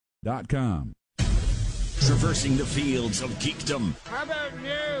Geekshowradio.com. Traversing the fields of geekdom. How about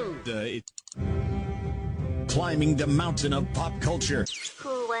new? Climbing the mountain of pop culture.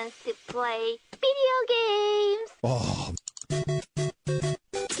 Who wants to play video games? Oh.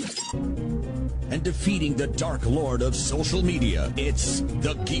 And defeating the dark lord of social media. It's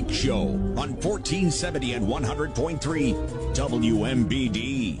The Geek Show on 1470 and 100.3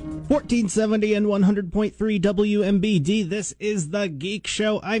 WMBD. 1470 and 100.3 WMBD. This is The Geek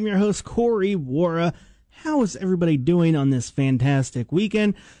Show. I'm your host, Corey Wara. How is everybody doing on this fantastic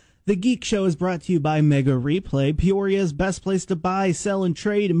weekend? The Geek Show is brought to you by Mega Replay, Peoria's best place to buy, sell, and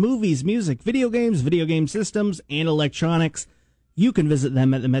trade movies, music, video games, video game systems, and electronics. You can visit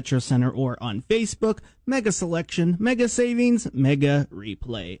them at the Metro Center or on Facebook. Mega selection, mega savings, Mega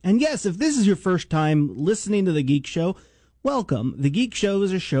Replay. And yes, if this is your first time listening to The Geek Show, welcome. The Geek Show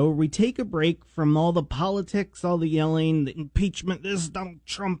is a show where we take a break from all the politics, all the yelling, the impeachment, this, Donald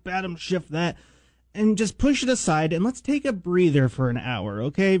Trump, Adam Schiff, that, and just push it aside and let's take a breather for an hour,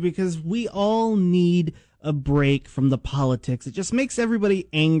 okay? Because we all need a break from the politics. It just makes everybody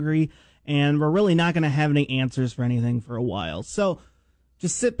angry, and we're really not going to have any answers for anything for a while. So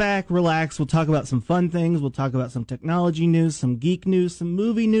just sit back, relax. We'll talk about some fun things. We'll talk about some technology news, some geek news, some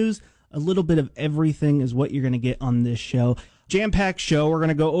movie news. A little bit of everything is what you're going to get on this show. Jam-packed show. We're going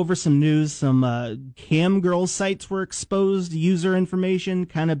to go over some news. Some cam girl sites were exposed. User information,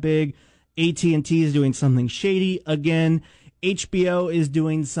 kind of big. AT&T is doing something shady again. HBO is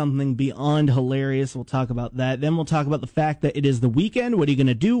doing something beyond hilarious. We'll talk about that. Then we'll talk about the fact that it is the weekend. What are you going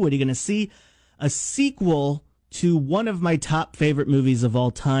to do? What are you going to see? A sequel to one of my top favorite movies of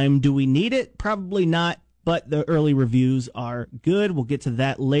all time. Do we need it? Probably not, but the early reviews are good. We'll get to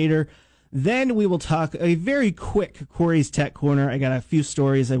that later. Then we will talk a very quick Corey's Tech Corner. I got a few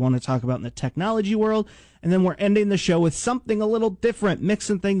stories I want to talk about in the technology world. And then we're ending the show with something a little different,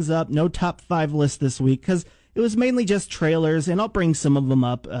 mixing things up. No top 5 list this week because it was mainly just trailers, and I'll bring some of them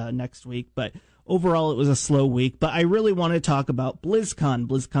up next week. But overall, it was a slow week. But I really want to talk about BlizzCon.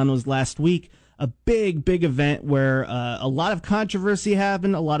 BlizzCon was last week, a big, big event where a lot of controversy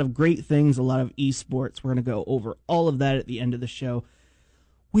happened, a lot of great things, a lot of esports. We're going to go over all of that at the end of the show.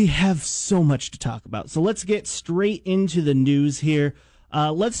 We have so much to talk about. So let's get straight into the news here.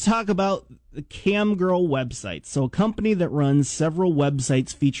 Let's talk about the Camgirl website. So a company that runs several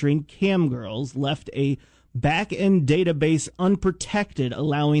websites featuring camgirls left a back-end database unprotected,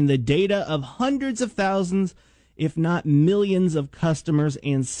 allowing the data of hundreds of thousands, if not millions of customers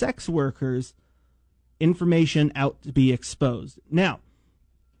and sex workers information out to be exposed. Now,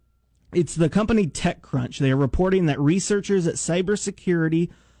 it's the company TechCrunch. They are reporting that researchers at cybersecurity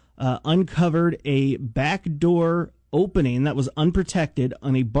uncovered a backdoor opening that was unprotected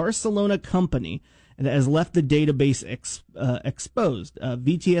on a Barcelona company that has left the database exposed.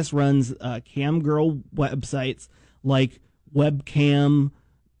 VTS runs camgirl websites like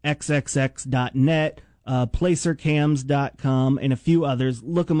webcamxxx.net, placercams.com, and a few others.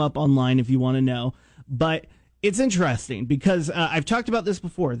 Look them up online if you want to know. But it's interesting because I've talked about this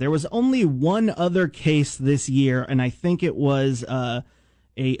before. There was only one other case this year, and I think it was a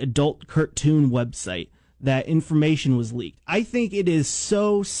adult cartoon website that information was leaked. I think it is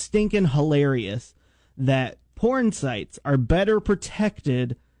so stinking hilarious that porn sites are better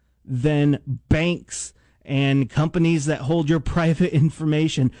protected than banks and companies that hold your private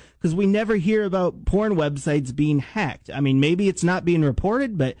information, because we never hear about porn websites being hacked. I mean, maybe it's not being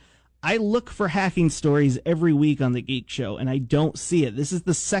reported, but I look for hacking stories every week on The Geek Show, and I don't see it. This is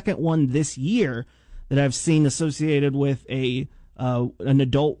the second one this year that I've seen associated with an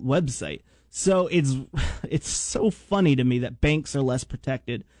adult website. So it's so funny to me that banks are less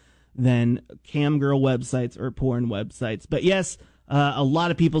protected than camgirl websites or porn websites. But yes, a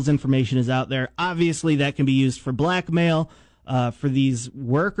lot of people's information is out there. Obviously, that can be used for blackmail. For these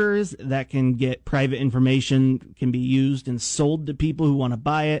workers, that can get private information, can be used and sold to people who want to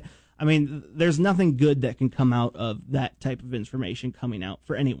buy it. I mean, there's nothing good that can come out of that type of information coming out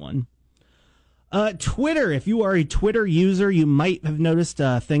for anyone. Twitter, if you are a Twitter user, you might have noticed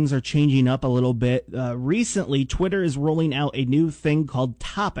things are changing up a little bit. Recently, Twitter is rolling out a new thing called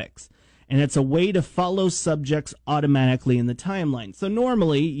Topics, and it's a way to follow subjects automatically in the timeline. So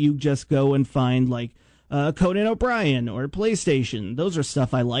normally, you just go and find, like, Conan O'Brien or PlayStation. Those are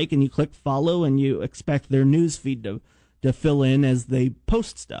stuff I like, and you click follow, and you expect their news feed to fill in as they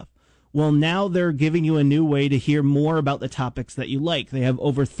post stuff. Well, now they're giving you a new way to hear more about the topics that you like. They have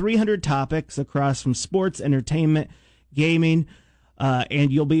over 300 topics across from sports, entertainment, gaming,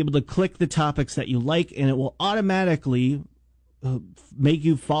 and you'll be able to click the topics that you like, and it will automatically make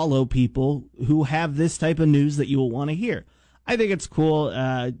you follow people who have this type of news that you will want to hear. I think it's cool.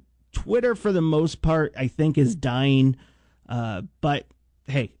 Twitter, for the most part, I think is dying. But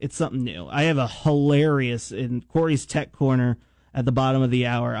hey, it's something new. I have a hilarious, in Corey's Tech Corner at the bottom of the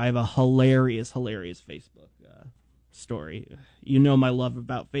hour, I have a hilarious Facebook story. You know my love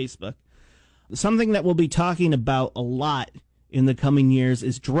about Facebook. Something that we'll be talking about a lot in the coming years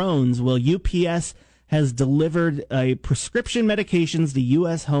is drones. Well, UPS has delivered prescription medications to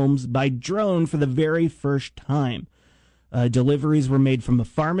U.S. homes by drone for the very first time. Deliveries were made from a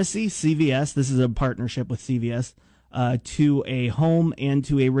pharmacy, CVS, this is a partnership with CVS, to a home and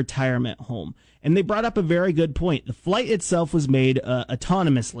to a retirement home. And they brought up a very good point. The flight itself was made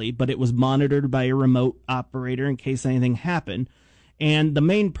autonomously, but it was monitored by a remote operator in case anything happened. And the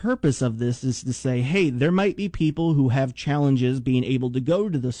main purpose of this is to say, hey, there might be people who have challenges being able to go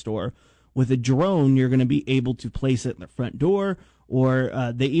to the store. With a drone, you're going to be able to place it in the front door, or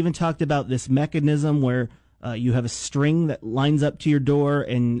they even talked about this mechanism where you have a string that lines up to your door,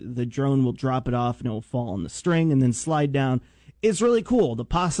 and the drone will drop it off, and it will fall on the string and then slide down. It's really cool. The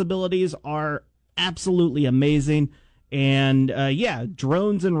possibilities are absolutely amazing. And, yeah,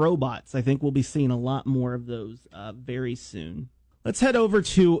 drones and robots. I think we'll be seeing a lot more of those very soon. Let's head over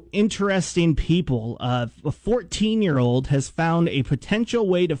to interesting people. A 14-year-old has found a potential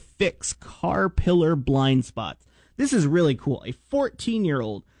way to fix car pillar blind spots. This is really cool. A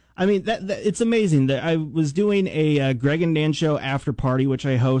 14-year-old. I mean, that it's amazing. That I was doing a Greg and Dan show after party, which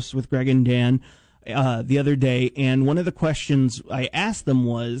I host with Greg and Dan the other day, and one of the questions I asked them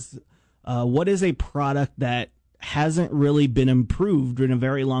was, what is a product that hasn't really been improved in a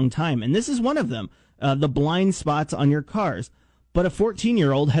very long time? And this is one of them, the blind spots on your cars. But a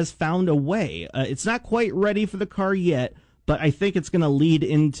 14-year-old has found a way. It's not quite ready for the car yet, but I think it's going to lead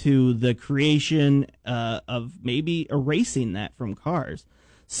into the creation of maybe erasing that from cars.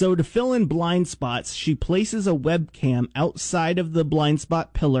 So to fill in blind spots, she places a webcam outside of the blind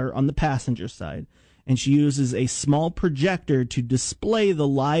spot pillar on the passenger side, and she uses a small projector to display the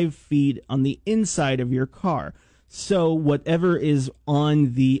live feed on the inside of your car. So whatever is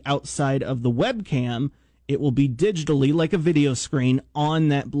on the outside of the webcam, it will be digitally, like a video screen, on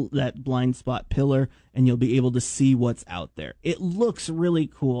that blind spot pillar, and you'll be able to see what's out there. It looks really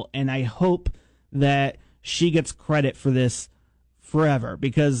cool, and I hope that she gets credit for this forever,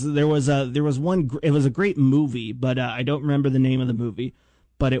 because it was a great movie, but I don't remember the name of the movie,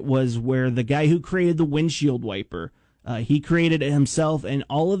 but it was where the guy who created the windshield wiper, he created it himself, and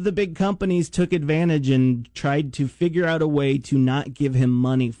all of the big companies took advantage and tried to figure out a way to not give him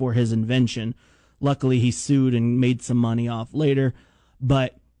money for his invention. Luckily, he sued and made some money off later,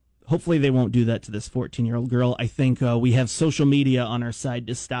 but hopefully they won't do that to this 14-year-old girl. I think we have social media on our side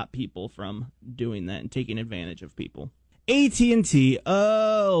to stop people from doing that and taking advantage of people. AT&T,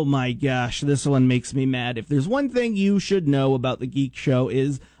 oh my gosh, this one makes me mad. If there's one thing you should know about the Geek Show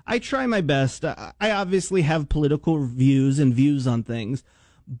is I try my best. I obviously have political views and views on things,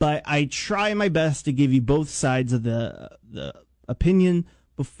 but I try my best to give you both sides of the opinion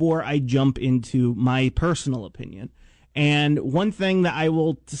before I jump into my personal opinion. And one thing that I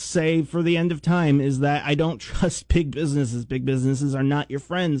will say for the end of time is that I don't trust big businesses. Big businesses are not your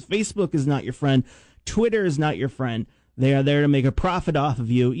friends. Facebook is not your friend. Twitter is not your friend. They are there to make a profit off of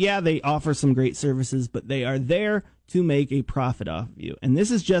you. Yeah, they offer some great services, but they are there to make a profit off of you. And this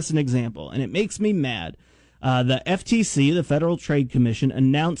is just an example, and it makes me mad. The FTC, the Federal Trade Commission,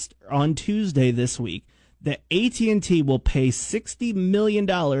 announced on Tuesday this week that AT&T will pay $60 million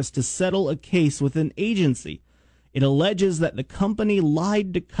to settle a case with an agency. It alleges that the company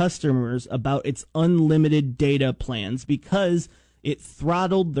lied to customers about its unlimited data plans because it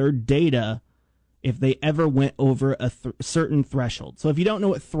throttled their data if they ever went over a certain threshold. So if you don't know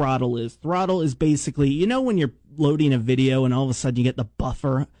what throttle is basically, you know when you're loading a video and all of a sudden you get the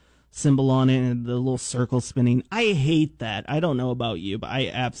buffer symbol on it and the little circle spinning? I hate that. I don't know about you, but I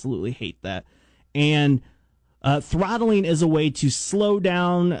absolutely hate that. And throttling is a way to slow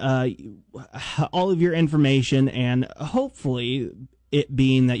down all of your information, and hopefully it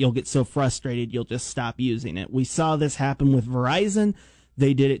being that you'll get so frustrated you'll just stop using it. We saw this happen with Verizon.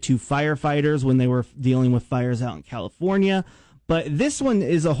 They did it to firefighters when they were dealing with fires out in California. But this one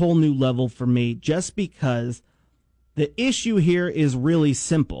is a whole new level for me just because the issue here is really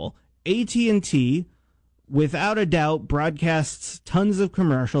simple. AT&T, without a doubt, broadcasts tons of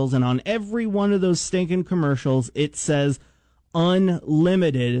commercials, and on every one of those stinking commercials, it says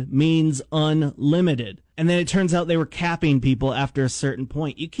unlimited means unlimited. And then it turns out they were capping people after a certain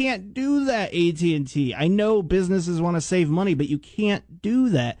point. You can't do that, AT&T. I know businesses want to save money, but you can't do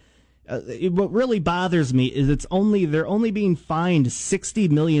that. What really bothers me is they're only being fined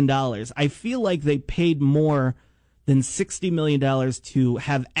 $60 million. I feel like they paid more than $60 million to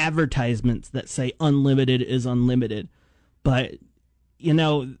have advertisements that say unlimited is unlimited. But,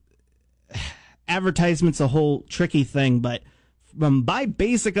 advertisements a whole tricky thing, but from my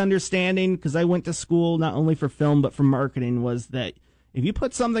basic understanding, because I went to school not only for film but for marketing, was that if you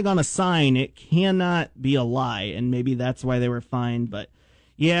put something on a sign, it cannot be a lie, and maybe that's why they were fined. But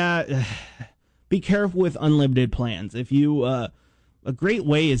yeah, be careful with unlimited plans. If you a great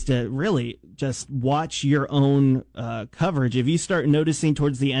way is to really just watch your own coverage. If you start noticing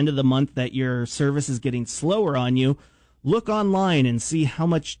towards the end of the month that your service is getting slower on you, look online and see how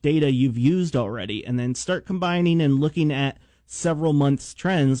much data you've used already, and then start combining and looking at several months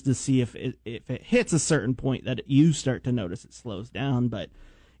trends to see if it hits a certain point that you start to notice it slows down. But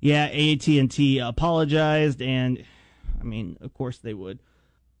yeah, AT&T apologized, and I mean, of course they would.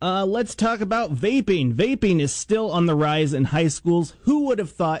 Let's talk about vaping. Vaping is still on the rise in high schools. Who would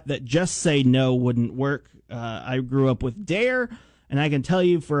have thought that just say no wouldn't work? I grew up with Dare, and I can tell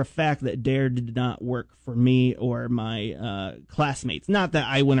you for a fact that Dare did not work for me or my classmates. Not that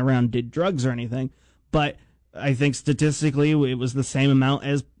I went around and did drugs or anything, but I think statistically it was the same amount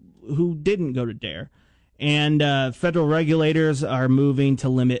as who didn't go to Dare. And federal regulators are moving to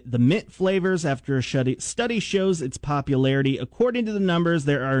limit the mint flavors after a study shows its popularity. According to the numbers,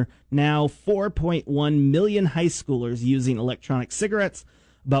 there are now 4.1 million high schoolers using electronic cigarettes,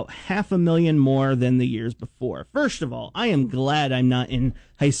 about 500,000 more than the years before. First of all, I am glad I'm not in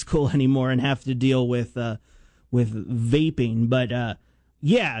high school anymore and have to deal with vaping. But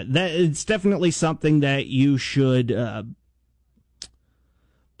yeah, that it's definitely something that you should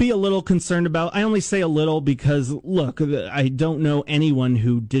be a little concerned about. I only say a little because, look, I don't know anyone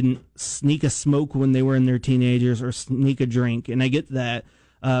who didn't sneak a smoke when they were in their teenagers or sneak a drink, and I get that.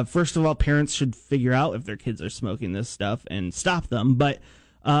 First of all, parents should figure out if their kids are smoking this stuff and stop them. But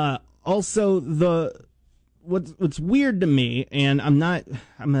also, what's weird to me, and I'm going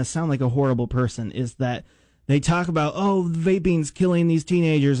to sound like a horrible person, is that they talk about, vaping's killing these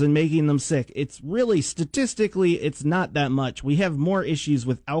teenagers and making them sick. It's really, statistically, it's not that much. We have more issues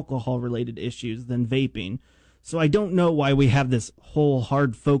with alcohol-related issues than vaping. So I don't know why we have this whole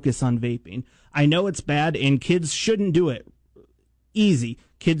hard focus on vaping. I know it's bad, and kids shouldn't do it. Easy.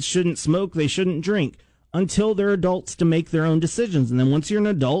 Kids shouldn't smoke. They shouldn't drink until they're adults to make their own decisions. And then once you're an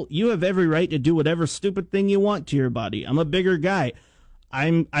adult, you have every right to do whatever stupid thing you want to your body. I'm a bigger guy.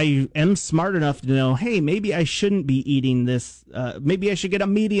 I am smart enough to know, hey, maybe I shouldn't be eating this. Maybe I should get a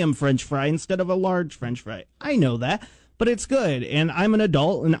medium French fry instead of a large French fry. I know that, but it's good. And I'm an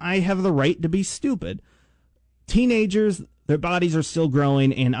adult, and I have the right to be stupid. Teenagers, their bodies are still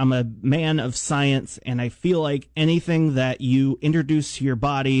growing, and I'm a man of science, and I feel like anything that you introduce to your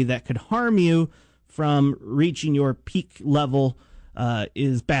body that could harm you from reaching your peak level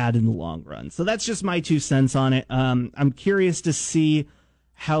is bad in the long run. So that's just my 2 cents on it. I'm curious to see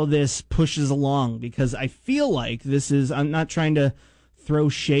how this pushes along, because I feel like this is, I'm not trying to throw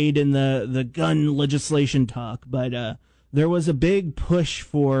shade in the gun legislation talk, but there was a big push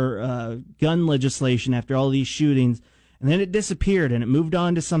for gun legislation after all these shootings, and then it disappeared and it moved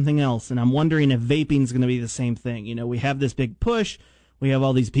on to something else. And I'm wondering if vaping's going to be the same thing. You know, we have this big push. We have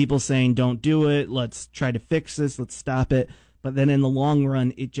all these people saying, don't do it. Let's try to fix this. Let's stop it. But then in the long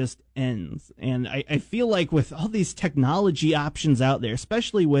run, it just ends. And I feel like with all these technology options out there,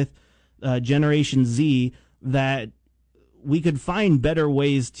 especially with Generation Z, that we could find better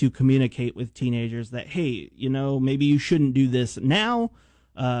ways to communicate with teenagers that, hey, you know, maybe you shouldn't do this now.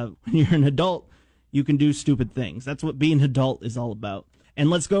 When you're an adult, you can do stupid things. That's what being an adult is all about. And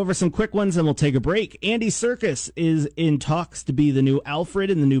let's go over some quick ones, and we'll take a break. Andy Serkis is in talks to be the new Alfred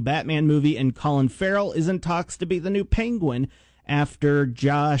in the new Batman movie, and Colin Farrell is in talks to be the new Penguin after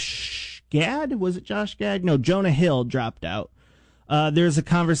Josh Gad? Was it Josh Gad? No, Jonah Hill dropped out. There's a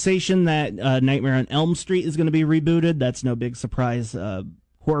conversation that Nightmare on Elm Street is going to be rebooted. That's no big surprise.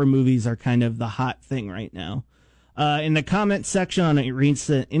 Horror movies are kind of the hot thing right now. In the comment section on a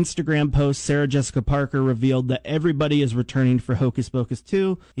recent Instagram post, Sarah Jessica Parker revealed that everybody is returning for Hocus Pocus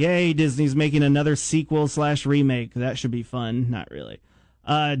 2. Yay, Disney's making another sequel/remake. That should be fun. Not really.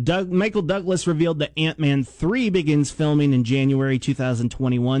 Michael Douglas revealed that Ant-Man 3 begins filming in January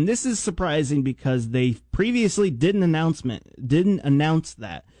 2021. This is surprising because they previously didn't announce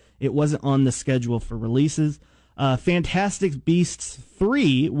that. It wasn't on the schedule for releases. Fantastic Beasts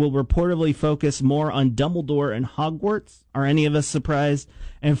 3 will reportedly focus more on Dumbledore and Hogwarts. Are any of us surprised?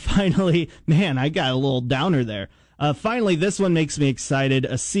 And finally, man, I got a little downer there. Finally, this one makes me excited.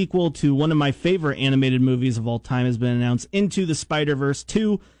 A sequel to one of my favorite animated movies of all time has been announced. Into the Spider-Verse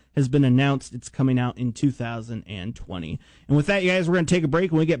 2 has been announced. It's coming out in 2020. And with that, you guys, we're going to take a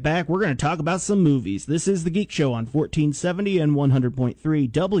break. When we get back, we're going to talk about some movies. This is The Geek Show on 1470 and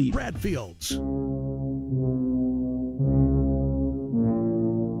 100.3 W. Bradfield's.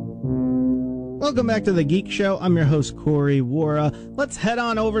 Welcome back to The Geek Show. I'm your host, Corey Wara. Let's head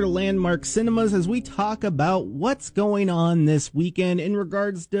on over to Landmark Cinemas as we talk about what's going on this weekend in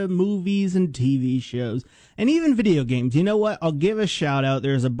regards to movies and TV shows and even video games. You know what? I'll give a shout out.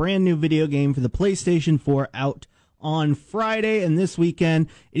 There's a brand new video game for the PlayStation 4 out on Friday, and this weekend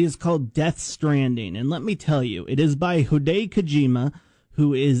it is called Death Stranding. And let me tell you, it is by Hideo Kojima,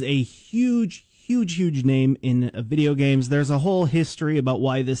 who is a huge name in video games. There's a whole history about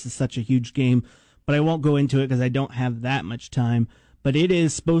why this is such a huge game, but I won't go into it because I don't have that much time. But it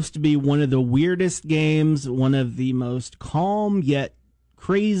is supposed to be one of the weirdest games, one of the most calm yet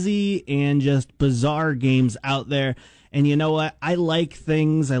crazy and just bizarre games out there. And you know what? I like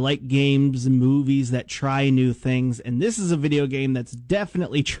games and movies that try new things, and this is a video game that's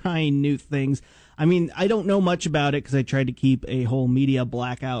definitely trying new things. I mean, I don't know much about it because I tried to keep a whole media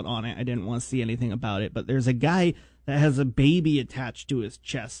blackout on it. I didn't want to see anything about it, but there's a guy that has a baby attached to his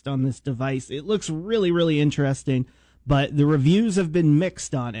chest on this device. It looks really, really interesting, but the reviews have been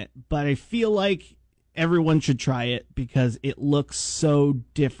mixed on it. But I feel like everyone should try it because it looks so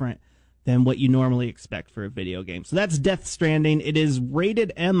different than what you normally expect for a video game. So that's Death Stranding. It is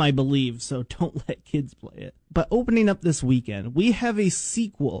rated M, I believe, so don't let kids play it. But opening up this weekend, we have a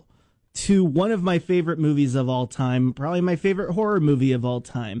sequel to one of my favorite movies of all time, probably my favorite horror movie of all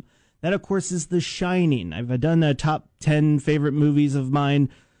time. That, of course, is The Shining. I've done a top 10 favorite movies of mine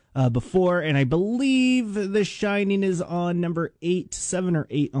before, and I believe The Shining is on number 7 or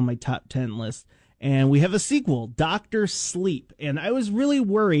 8 on my top 10 list. And we have a sequel, Dr. Sleep. And I was really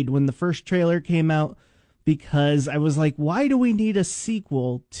worried when the first trailer came out because I was like, why do we need a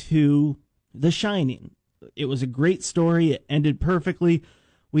sequel to The Shining? It was a great story. It ended perfectly.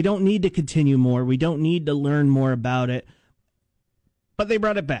 We don't need to continue more. We don't need to learn more about it. But they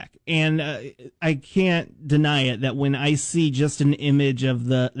brought it back. And I can't deny it that when I see just an image of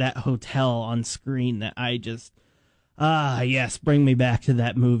that hotel on screen, that I just, yes, bring me back to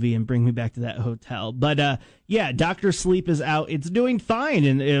that movie and bring me back to that hotel. But yeah, Dr. Sleep is out. It's doing fine,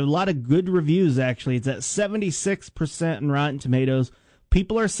 and a lot of good reviews, actually. It's at 76% in Rotten Tomatoes.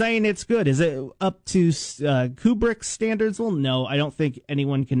 People are saying it's good. Is it up to Kubrick's standards? Well, no, I don't think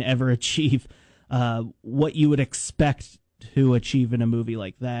anyone can ever achieve what you would expect to achieve in a movie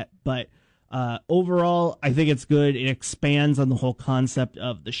like that. But overall, I think it's good. It expands on the whole concept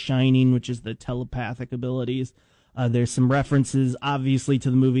of The Shining, which is the telepathic abilities. There's some references, obviously, to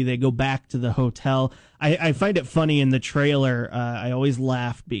the movie. They go back to the hotel. I find it funny in the trailer. I always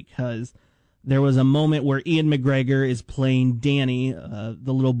laugh because there was a moment where Ian McGregor is playing Danny,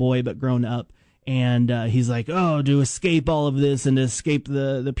 the little boy but grown up, and he's like, oh, to escape all of this and to escape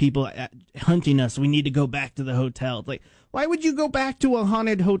the people hunting us, we need to go back to the hotel. It's like, why would you go back to a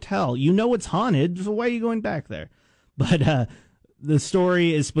haunted hotel? You know it's haunted, so why are you going back there? But the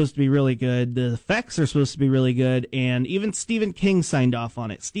story is supposed to be really good. The effects are supposed to be really good, and even Stephen King signed off on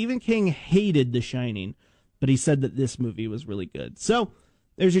it. Stephen King hated The Shining, but he said that this movie was really good. So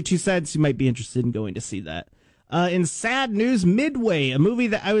there's your two sides. You might be interested in going to see that. In sad news, Midway, a movie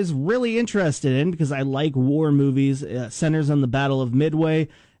that I was really interested in because I like war movies, centers on the Battle of Midway.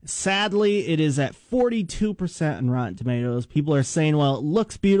 Sadly, it is at 42% in Rotten Tomatoes. People are saying, well, it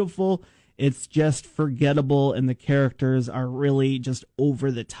looks beautiful, it's just forgettable, and the characters are really just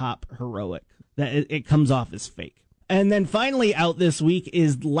over-the-top heroic. That it comes off as fake. And then finally out this week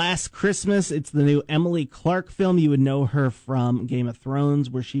is Last Christmas. It's the new Emily Clark film. You would know her from Game of Thrones,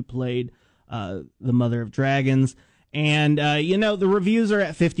 where she played the Mother of Dragons. And, the reviews are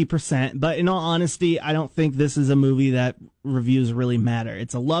at 50%. But in all honesty, I don't think this is a movie that reviews really matter.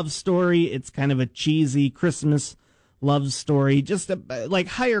 It's a love story. It's kind of a cheesy Christmas love story. Just like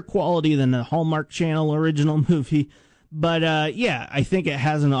higher quality than the Hallmark Channel original movie. But, yeah, I think it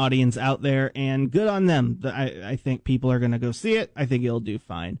has an audience out there, and good on them. I think people are going to go see it. I think it'll do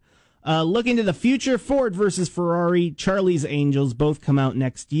fine. Looking to the future, Ford versus Ferrari, Charlie's Angels both come out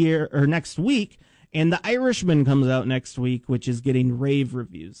next week, and The Irishman comes out next week, which is getting rave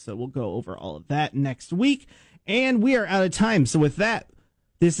reviews. So we'll go over all of that next week, and we are out of time. So with that,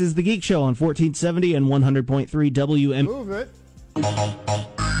 this is The Geek Show on 1470 and 100.3 WM. Move it.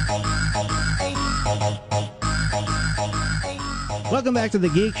 Welcome back to The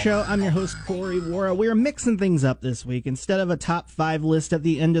Geek Show. I'm your host, Corey Wara. We're mixing things up this week. Instead of a top 5 list at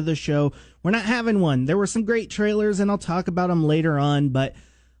the end of the show, we're not having one. There were some great trailers, and I'll talk about them later on, but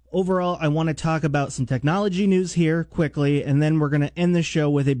overall, I want to talk about some technology news here quickly, and then we're going to end the show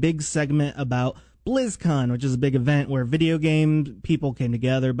with a big segment about Blizzcon, which is a big event where video game people came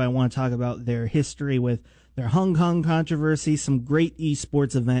together, but I want to talk about their history with their Hong Kong controversy, some great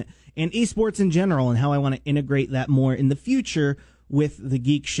esports event, and esports in general, and how I want to integrate that more in the future with the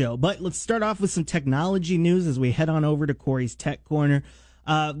Geek Show. But let's start off with some technology news as we head on over to Corey's Tech Corner.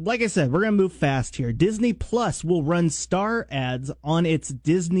 Like I said, we're going to move fast here. Disney Plus will run Star ads on its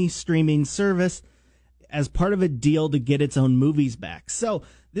Disney streaming service as part of a deal to get its own movies back. So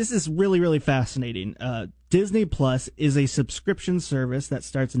this is really, really fascinating. Disney Plus is a subscription service that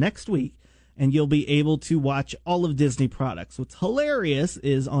starts next week, and you'll be able to watch all of Disney products. What's hilarious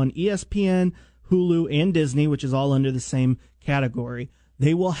is on ESPN, Hulu, and Disney, which is all under the same category,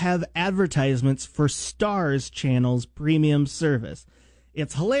 they will have advertisements for Starz channel's premium service.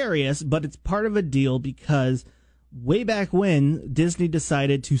 It's hilarious, but it's part of a deal because way back when Disney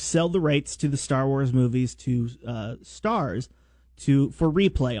decided to sell the rights to the Star Wars movies to Starz for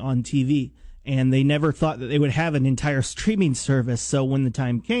replay on TV, and they never thought that they would have an entire streaming service. So when the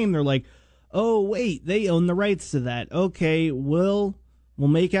time came, they're like, "Oh wait, they own the rights to that. Okay, we'll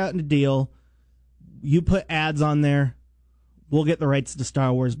make out a deal. You put ads on there, we'll get the rights to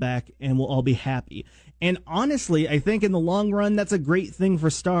Star Wars back, and we'll all be happy." And honestly, I think in the long run, that's a great thing for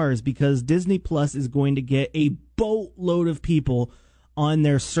Starz, because Disney Plus is going to get a boatload of people on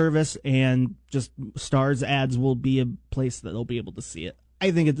their service, and just Starz ads will be a place that they'll be able to see it. I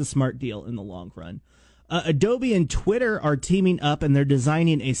think it's a smart deal in the long run. Adobe and Twitter are teaming up, and they're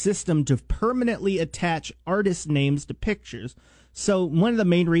designing a system to permanently attach artist names to pictures. So one of the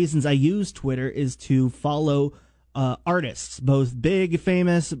main reasons I use Twitter is to follow artists, both big,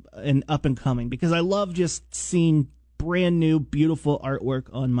 famous, and up and coming, because I love just seeing brand new, beautiful artwork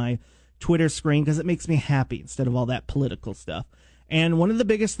on my Twitter screen, because it makes me happy instead of all that political stuff. And one of the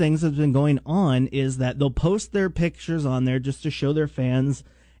biggest things that's been going on is that they'll post their pictures on there just to show their fans,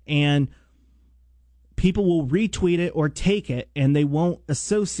 and people will retweet it or take it, and they won't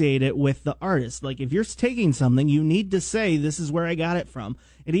associate it with the artist. Like, if you're taking something, you need to say, "This is where I got it from."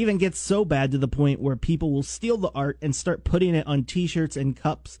 It even gets so bad to the point where people will steal the art and start putting it on t-shirts and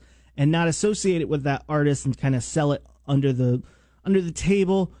cups and not associate it with that artist, and kind of sell it under the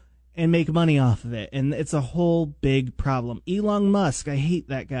table and make money off of it. And it's a whole big problem. Elon Musk, I hate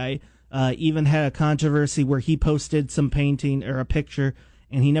that guy, even had a controversy where he posted some painting or a picture,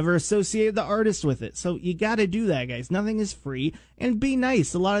 and he never associated the artist with it. So you got to do that, guys. Nothing is free. And be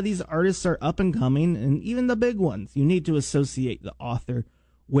nice. A lot of these artists are up and coming, and even the big ones, you need to associate the author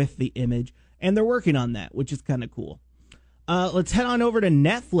with the image. And they're working on that, which is kind of cool. Let's head on over to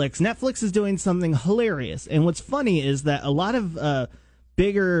Netflix. Netflix is doing something hilarious. And what's funny is that a lot of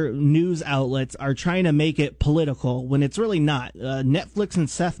bigger news outlets are trying to make it political when it's really not. Netflix and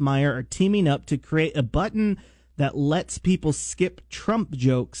Seth Meyers are teaming up to create a button that lets people skip Trump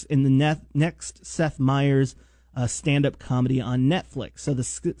jokes in the next Seth Meyers stand-up comedy on Netflix. So the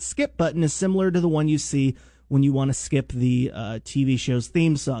skip button is similar to the one you see when you want to skip the TV show's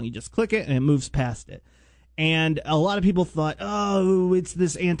theme song. You just click it and it moves past it. And a lot of people thought, oh, it's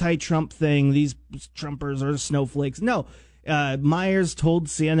this anti-Trump thing. These Trumpers are snowflakes. No, Myers told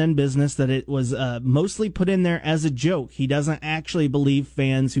CNN Business that it was mostly put in there as a joke. He doesn't actually believe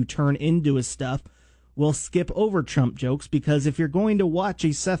fans who turn into his stuff will skip over Trump jokes, because if you're going to watch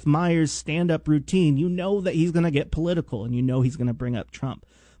a Seth Meyers stand-up routine, you know that he's going to get political, and you know he's going to bring up Trump.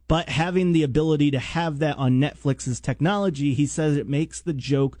 But having the ability to have that on Netflix's technology, he says it makes the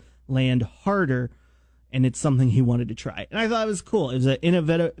joke land harder, and it's something he wanted to try. And I thought it was cool. It was an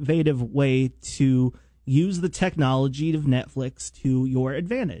innovative way to use the technology of Netflix to your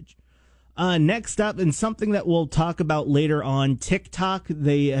advantage. Next up, and something that we'll talk about later on, TikTok.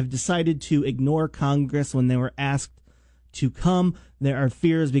 They have decided to ignore Congress when they were asked to come. There are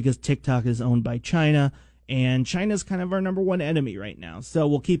fears because TikTok is owned by China, and China's kind of our number one enemy right now. So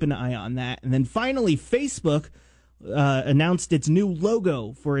we'll keep an eye on that. And then finally, Facebook announced its new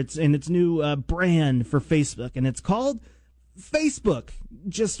logo for its new brand for Facebook, and it's called Facebook,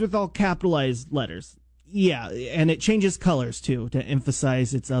 just with all capitalized letters. Yeah, and it changes colors too to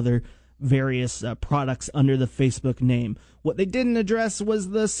emphasize its other various products under the Facebook name. What they didn't address was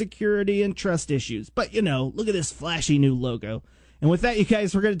the security and trust issues. But, you know, look at this flashy new logo. And with that, you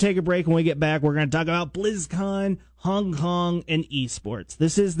guys, we're going to take a break. When we get back, we're going to talk about Blizzcon, Hong Kong, and esports.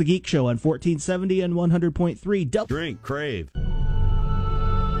 This is The Geek Show on 1470 and 100.3. Drink, crave.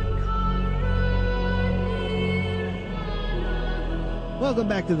 Welcome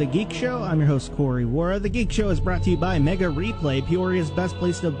back to The Geek Show. I'm your host, Corey Wara. The Geek Show is brought to you by Mega Replay, Peoria's best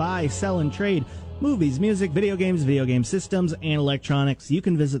place to buy, sell, and trade movies, music, video games, video game systems, and electronics. You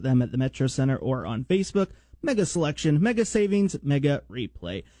can visit them at the Metro Center or on Facebook. Mega selection, mega savings, mega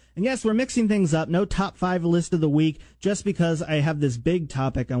replay. And yes, we're mixing things up. No top 5 list of the week, just because I have this big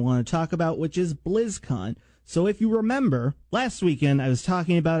topic I want to talk about, which is Blizzcon. So if you remember, last weekend I was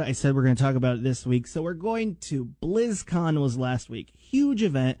talking about it. I said we're going to talk about it this week. So we're going to BlizzCon was last week. Huge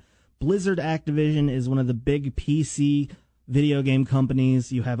event. Blizzard Activision is one of the big PC video game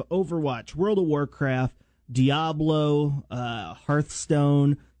companies. You have Overwatch, World of Warcraft, Diablo,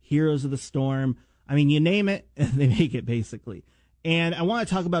 Hearthstone, Heroes of the Storm. I mean, you name it, they make it basically. And I want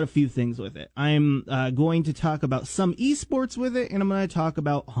to talk about a few things with it. I'm going to talk about some esports with it, and I'm going to talk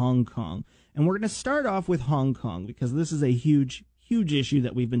about Hong Kong. And we're going to start off with Hong Kong, because this is a huge, huge issue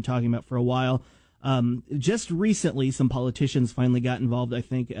that we've been talking about for a while. Just recently, some politicians finally got involved. I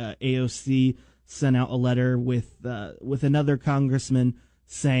think AOC sent out a letter with another congressman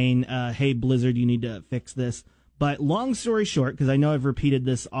saying, hey, Blizzard, you need to fix this. But long story short, because I know I've repeated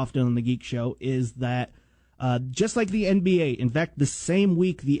this often on the Geek Show, is that just like the NBA, in fact, the same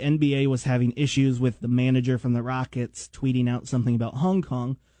week the NBA was having issues with the manager from the Rockets tweeting out something about Hong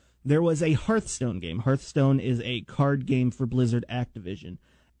Kong, there was a Hearthstone game. Hearthstone is a card game for Blizzard Activision.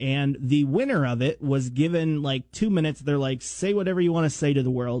 And the winner of it was given like 2 minutes. They're like, say whatever you want to say to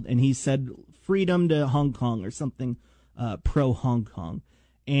the world. And he said freedom to Hong Kong or something pro Hong Kong.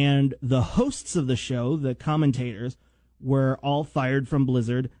 And the hosts of the show, the commentators, were all fired from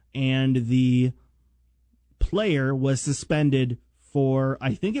Blizzard. And the player was suspended for,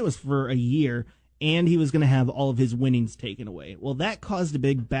 I think it was for a year, and he was going to have all of his winnings taken away. Well, that caused a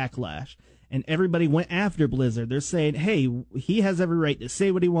big backlash, and everybody went after Blizzard. They're saying, hey, he has every right to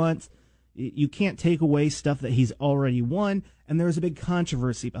say what he wants. You can't take away stuff that he's already won, and there was a big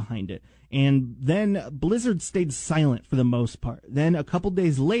controversy behind it. And then Blizzard stayed silent for the most part. Then a couple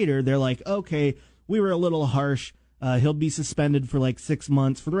days later, they're like, okay, we were a little harsh. He'll be suspended for like 6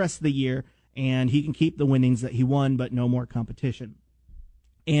 months for the rest of the year, and he can keep the winnings that he won, but no more competition.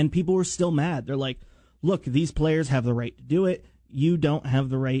 And people were still mad. They're like, look, these players have the right to do it. You don't have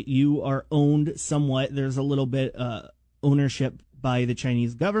the right. You are owned somewhat. There's a little bit ownership by the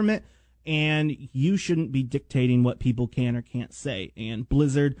Chinese government, and you shouldn't be dictating what people can or can't say. And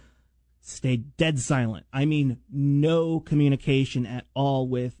Blizzard stayed dead silent. I mean, no communication at all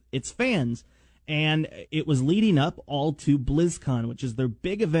with its fans. And it was leading up all to BlizzCon, which is their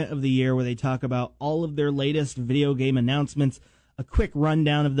big event of the year where they talk about all of their latest video game announcements. A quick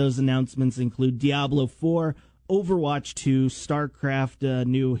rundown of those announcements include Diablo 4, Overwatch 2, StarCraft,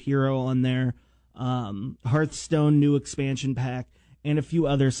 new hero on there, Hearthstone, new expansion pack, and a few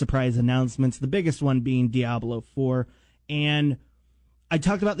other surprise announcements, the biggest one being Diablo 4. And I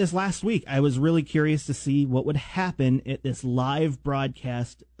talked about this last week. I was really curious to see what would happen at this live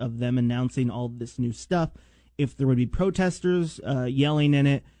broadcast of them announcing all this new stuff, if there would be protesters yelling in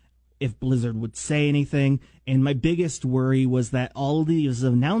it, if Blizzard would say anything. And my biggest worry was that all of these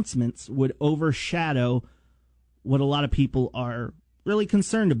announcements would overshadow what a lot of people are really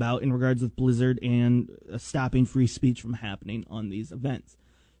concerned about in regards with Blizzard and stopping free speech from happening on these events.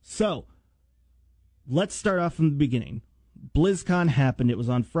 So let's start off from the beginning. BlizzCon happened. It was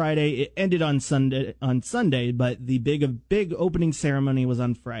on Friday. It ended on Sunday, but the big opening ceremony was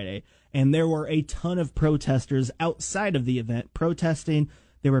on Friday. And there were a ton of protesters outside of the event protesting.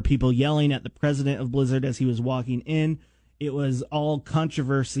 There were people yelling at the president of Blizzard as he was walking in. It was all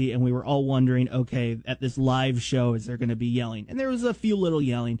controversy, and we were all wondering, okay, at this live show, is there going to be yelling? And there was a few little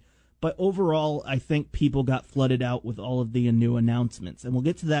yelling, but overall, I think people got flooded out with all of the new announcements. And we'll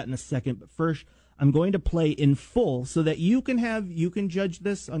get to that in a second, but first, I'm going to play in full so that you can judge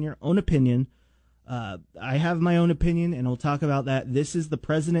this on your own opinion. I have my own opinion, and we'll talk about that. This is the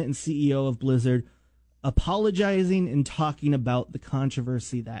president and CEO of Blizzard apologizing and talking about the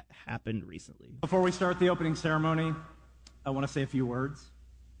controversy that happened recently. Before we start the opening ceremony, I want to say a few words.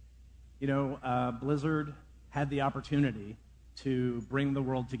 You know, Blizzard had the opportunity to bring the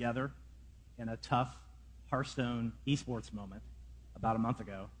world together in a tough Hearthstone esports moment about a month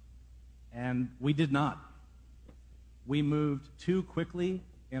ago, and we did not. We moved too quickly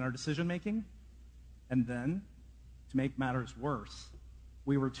in our decision-making, and then, to make matters worse,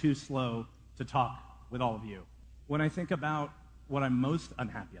 we were too slow to talk with all of you. When I think about what I'm most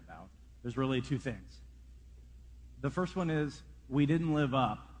unhappy about, there's really two things. The first one is we didn't live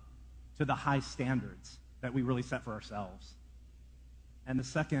up to the high standards that we really set for ourselves. And the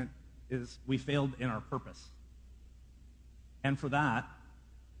second is we failed in our purpose. And for that,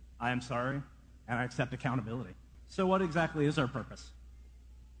 I am sorry, and I accept accountability. So what exactly is our purpose?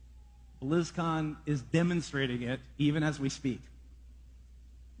 BlizzCon is demonstrating it even as we speak.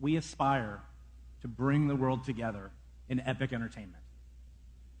 We aspire to bring the world together in epic entertainment.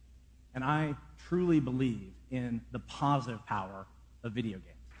 And I truly believe in the positive power of video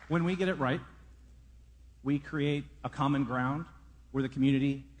games. When we get it right, we create a common ground where the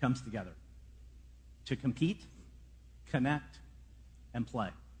community comes together to compete, connect, and play,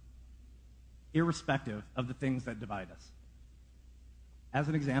 irrespective of the things that divide us. As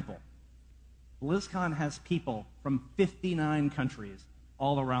an example, Blizzcon has people from 59 countries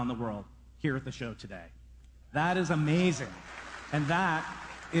all around the world here at the show today. That is amazing. And that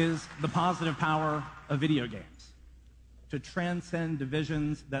is the positive power of video games, to transcend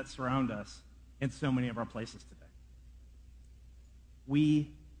divisions that surround us in so many of our places today.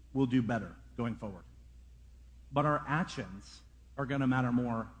 We will do better going forward. But our actions are going to matter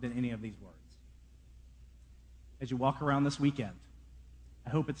more than any of these words. As you walk around this weekend, I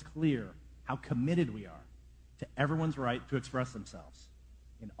hope it's clear how committed we are to everyone's right to express themselves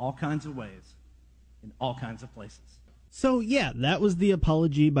in all kinds of ways, in all kinds of places. So, yeah, that was the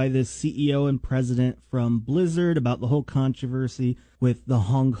apology by the CEO and president from Blizzard about the whole controversy with the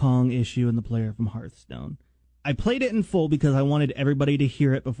Hong Kong issue and the player from Hearthstone. I played it in full because I wanted everybody to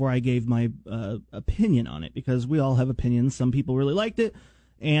hear it before I gave my opinion on it, because we all have opinions. Some people really liked it,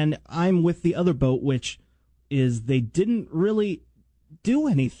 and I'm with the other boat, which is they didn't really do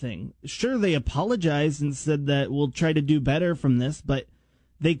anything. Sure, they apologized and said that we'll try to do better from this, but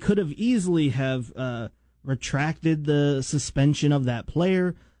they could have easily have retracted the suspension of that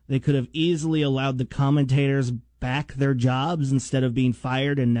player. They could have easily allowed the commentators back their jobs instead of being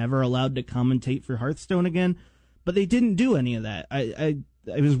fired and never allowed to commentate for Hearthstone again. But they didn't do any of that. I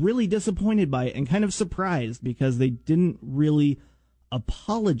was really disappointed by it and kind of surprised because they didn't really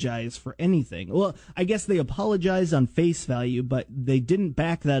apologize for anything. Well, I guess they apologized on face value, but they didn't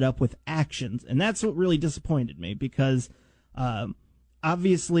back that up with actions. And that's what really disappointed me because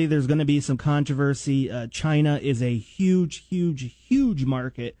obviously there's going to be some controversy. China is a huge, huge, huge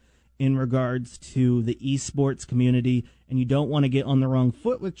market in regards to the esports community, and you don't want to get on the wrong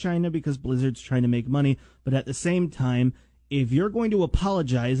foot with China because Blizzard's trying to make money. But at the same time, if you're going to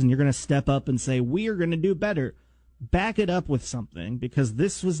apologize and you're going to step up and say, we are going to do better, back it up with something, because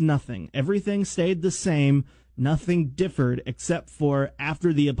this was nothing. Everything stayed the same. Nothing differed except for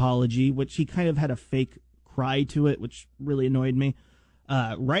after the apology, which he kind of had a fake cry to it, which really annoyed me.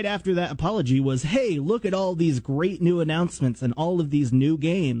 Right after that apology was, hey, look at all these great new announcements and all of these new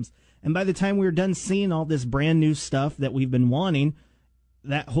games. And by the time we were done seeing all this brand new stuff that we've been wanting,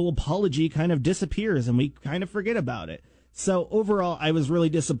 that whole apology kind of disappears and we kind of forget about it. So overall, I was really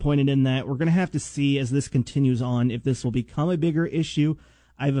disappointed in that. We're going to have to see as this continues on if this will become a bigger issue.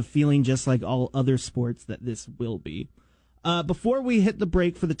 I have a feeling, just like all other sports, that this will be. Before we hit the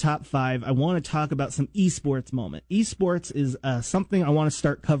break for the top 5, I want to talk about some esports moment. Esports is something I want to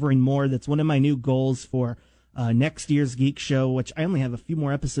start covering more. That's one of my new goals for next year's Geek Show, which I only have a few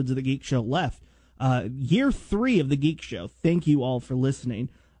more episodes of the Geek Show left. Year 3 of the Geek Show. Thank you all for listening.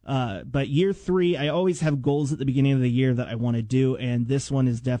 But year 3, I always have goals at the beginning of the year that I want to do, and this one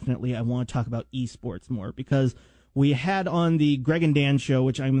is definitely I want to talk about esports more, because we had on the Greg and Dan show,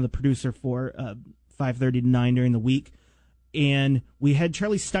 which I'm the producer for, 5:30 to 9 during the week, and we had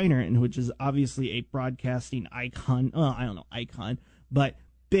Charlie Steiner in, which is obviously a broadcasting icon. I don't know, icon, but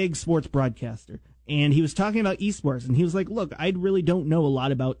big sports broadcaster. And he was talking about esports, and he was like, look, I really don't know a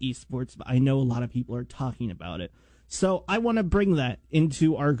lot about esports, but I know a lot of people are talking about it. So I want to bring that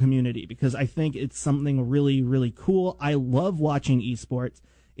into our community because I think it's something really, really cool. I love watching esports.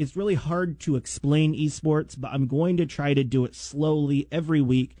 It's really hard to explain esports, but I'm going to try to do it slowly every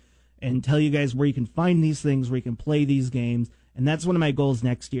week and tell you guys where you can find these things, where you can play these games. And that's one of my goals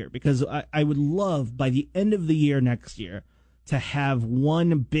next year, because I would love, by the end of the year next year, to have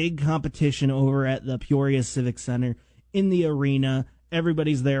one big competition over at the Peoria Civic Center in the arena.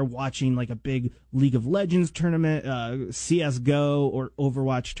 Everybody's there watching like a big League of Legends tournament, CSGO or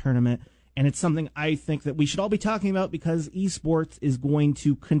Overwatch tournament. And it's something I think that we should all be talking about because esports is going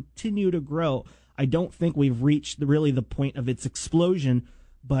to continue to grow. I don't think we've reached really the point of its explosion,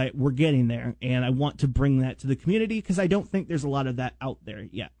 but we're getting there. And I want to bring that to the community because I don't think there's a lot of that out there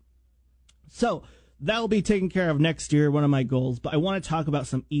yet. So that'll be taken care of next year, one of my goals. But I want to talk about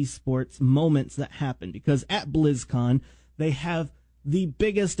some esports moments that happened because at BlizzCon, they have the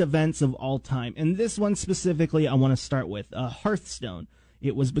biggest events of all time. And this one specifically, I want to start with Hearthstone.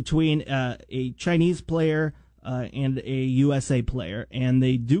 It was between a Chinese player and a USA player, and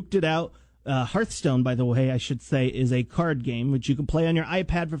they duked it out. Hearthstone, by the way, I should say, is a card game, which you can play on your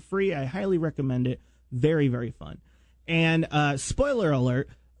iPad for free. I highly recommend it. Very, very fun. And spoiler alert,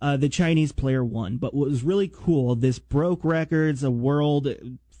 the Chinese player won. But what was really cool, this broke records, a world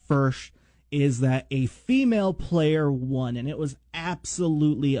first, is that a female player won, and it was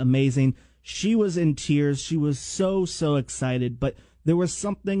absolutely amazing. She was in tears. She was so excited, but there was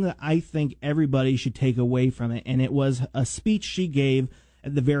something that I think everybody should take away from it, and it was a speech she gave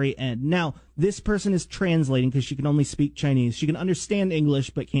at the very end. Now, this person is translating because she can only speak Chinese. She can understand English,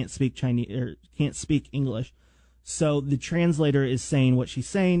 but can't speak Chinese or can't speak English. So the translator is saying what she's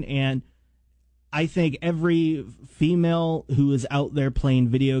saying, and I think every female who is out there playing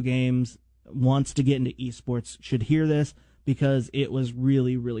video games, wants to get into esports, should hear this because it was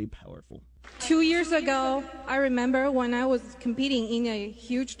really powerful. 2 years ago, I remember when I was competing in a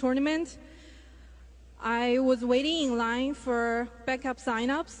huge tournament, I was waiting in line for backup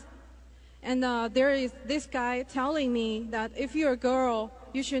signups, and there is this guy telling me that if you're a girl,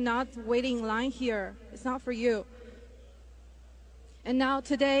 you should not wait in line here. It's not for you. And now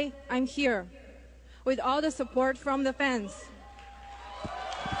today, I'm here with all the support from the fans.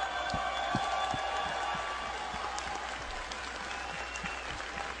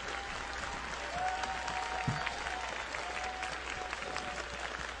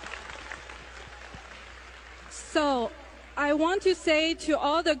 So I want to say to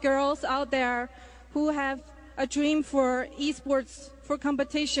all the girls out there who have a dream for esports, for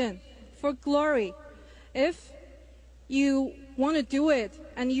competition, for glory, if you want to do it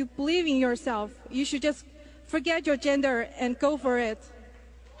and you believe in yourself, you should just forget your gender and go for it.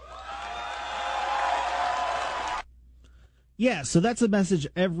 Yeah, so that's a message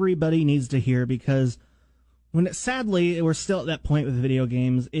everybody needs to hear, because sadly, we're still at that point with video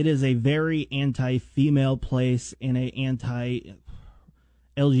games. It is a very anti-female place and a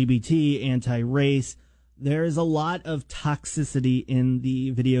anti-LGBT, anti-race. There is a lot of toxicity in the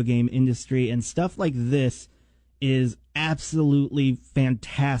video game industry, and stuff like this is absolutely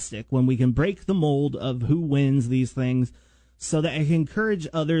fantastic when we can break the mold of who wins these things so that I can encourage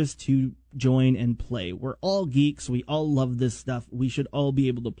others to join and play. We're all geeks. We all love this stuff. We should all be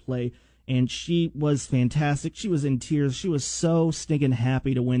able to play. And she was fantastic. She was in tears. She was so stinking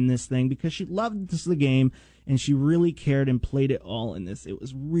happy to win this thing because she loved the game and she really cared and played it all in this. It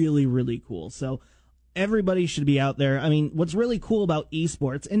was really cool. So everybody should be out there. I mean, what's really cool about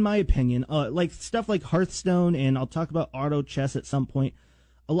esports, in my opinion, like stuff like Hearthstone, and I'll talk about auto chess at some point,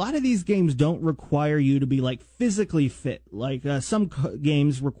 a lot of these games don't require you to be like physically fit. Like some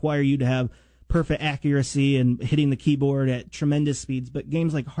games require you to have perfect accuracy and hitting the keyboard at tremendous speeds, but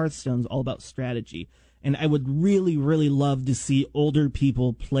games like Hearthstone's all about strategy. And I would really love to see older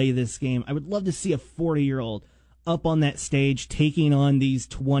people play this game. I would love to see a 40-year-old up on that stage taking on these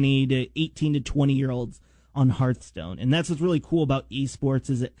 18 to 20-year-olds on Hearthstone. And that's what's really cool about esports,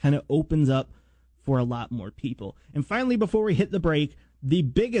 is it kind of opens up for a lot more people. And finally, before we hit the break, the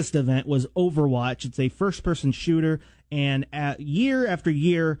biggest event was Overwatch. It's a first-person shooter, and year after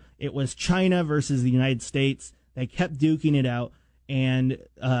year, it was China versus the United States. They kept duking it out, and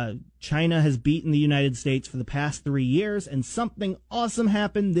China has beaten the United States for the past 3 years, and something awesome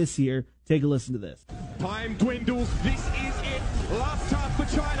happened this year. Take a listen to this. Time dwindles. This is it. Last time for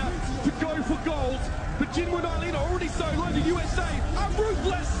China to go for gold. But Jinwoo and Eileen are already so low. The USA are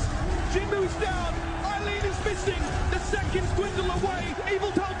ruthless. Jinwoo is down. Eileen is missing. The seconds dwindle away.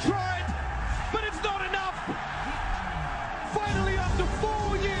 Evil Doll tried, but it's not enough. Finally, after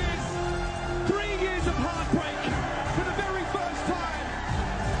 4 years, 3 years of heartbreak, for the very first time,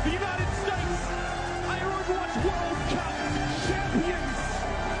 the United States are Overwatch World Cup champions.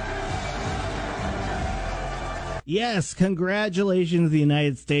 Yes, congratulations to the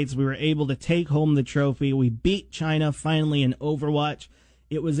United States. We were able to take home the trophy. We beat China finally in Overwatch.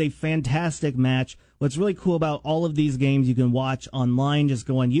 It was a fantastic match. What's really cool about all of these games you can watch online. Just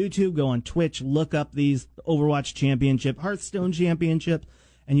go on YouTube, go on Twitch, look up these Overwatch Championship, Hearthstone Championship,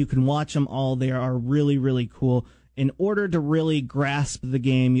 and you can watch them all. They are really cool. In order to really grasp the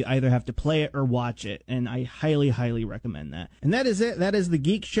game, you either have to play it or watch it, and I highly recommend that. And that is it. That is the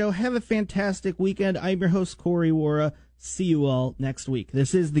Geek Show. Have a fantastic weekend. I'm your host, Corey Wara. See you all next week.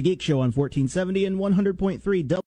 This is the Geek Show on 1470 and 100.3